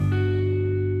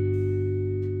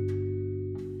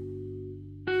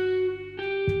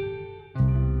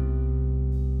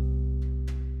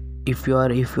if you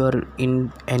are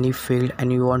in any field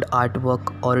and you want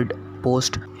artwork or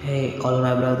post. Hey, all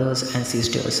my brothers and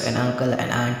sisters and uncle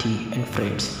and auntie and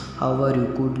friends. How are you?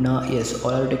 Good now? Yes,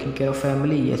 all are taking care of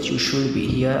family? Yes, you should be.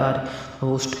 Here are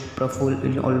host Praful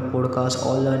in all podcasts,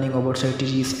 all learning about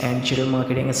strategies and digital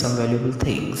marketing and some valuable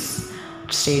things.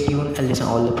 Stay tuned and listen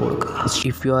all the podcasts.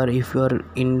 If you are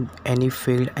in any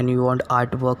field and you want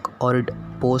artwork or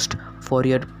post for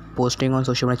your posting on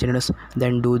social media channels,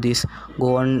 then do this.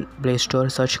 Go on Play Store,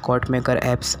 search Codemaker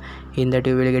apps. In that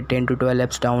you will get 10 to 12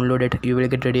 apps. Download it. You will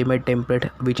get ready-made template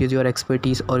which is your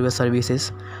expertise or your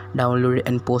services. Download it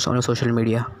and post on your social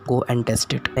media. Go and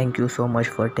test it. Thank you so much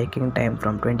for taking time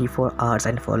from 24 hours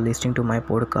and for listening to my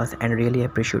podcast, and really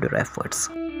appreciate your efforts.